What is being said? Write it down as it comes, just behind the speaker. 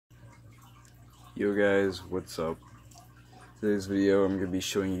Yo guys, what's up? Today's video I'm going to be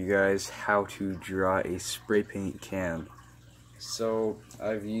showing you guys how to draw a spray paint can. So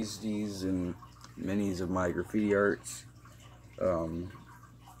I've used these in many of my graffiti arts. You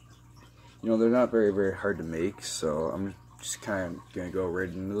know, they're not very hard to make, so I'm just kind of going to go right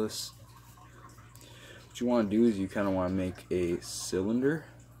into this. What you want to do is you kind of want to make a cylinder.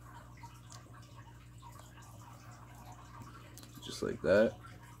 Just like that.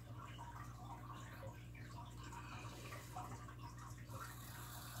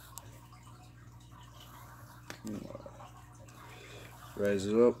 Rise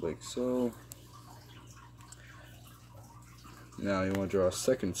it up like so. Now you want to draw a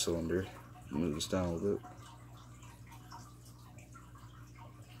second cylinder. Move this down a little bit.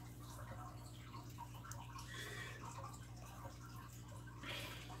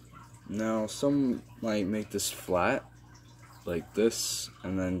 Now some might make this flat like this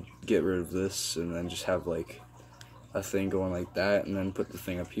and then get rid of this and then just have like a thing going like that and then put the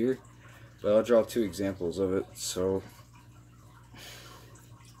thing up here. But I'll draw two examples of it. So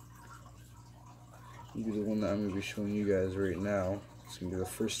maybe the one that I'm going to be showing you guys right now. It's going to be the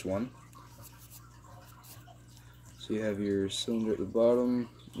first one. So you have your cylinder at the bottom,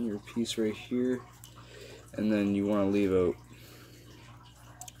 and your piece right here, and then you want to leave out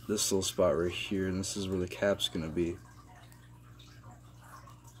this little spot right here, and this is where the cap's going to be.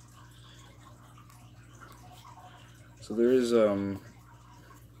 So there is, I'll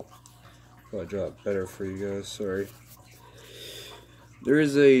draw it better for you guys, sorry. There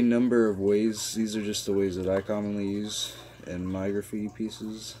is a number of ways. These are just the ways that I commonly use in my graffiti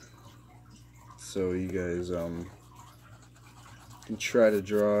pieces. So you guys can try to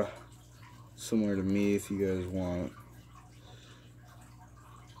draw similar to me if you guys want.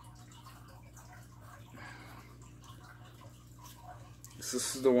 So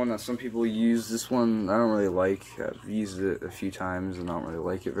this is the one that some people use. This one I don't really like. I've used it a few times and I don't really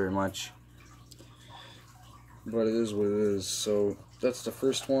like it very much. But it is what it is. So that's the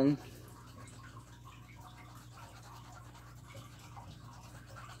first one.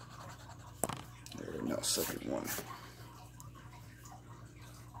 There, now second one.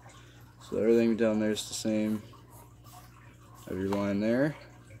 So everything down there is the same. Have your line there.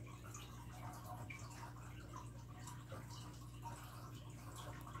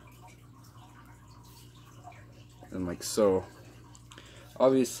 And like so.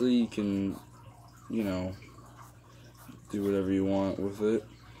 Obviously you can, you know, do whatever you want with it.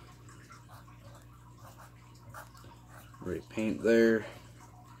 Right, paint there.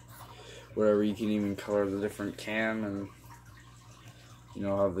 Whatever, you can even color the different can and, you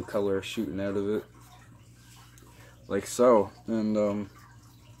know, have the color shooting out of it. Like so. And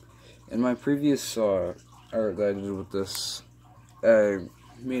in my previous art that I did with this, I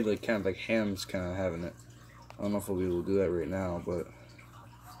made like kind of like hands kind of having it. I don't know if I'll be able to do that right now, but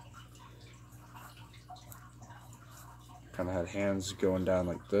kind of had hands going down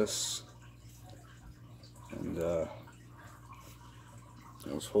like this, and I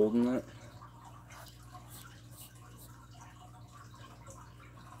was holding it.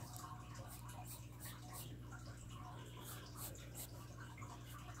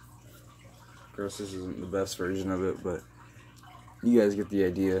 Of course, this isn't the best version of it, but you guys get the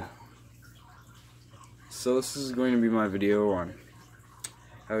idea. So this is going to be my video on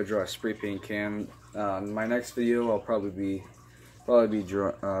how to draw a spray paint can. In my next video, I'll probably be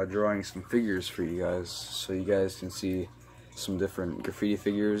drawing some figures for you guys, so you guys can see some different graffiti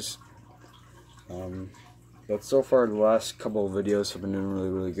figures. But so far, the last couple of videos have been doing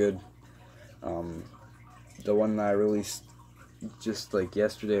really good. The one that I released just like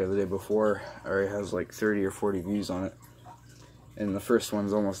yesterday or the day before already has like 30 or 40 views on it, and the first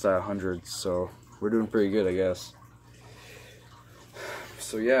one's almost at 100. So we're doing pretty good, I guess.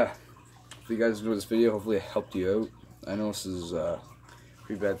 So yeah, if you guys enjoyed this video, hopefully it helped you out. I know this is a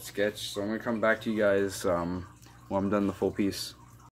pretty bad sketch, so I'm going to come back to you guys when I'm done the full piece.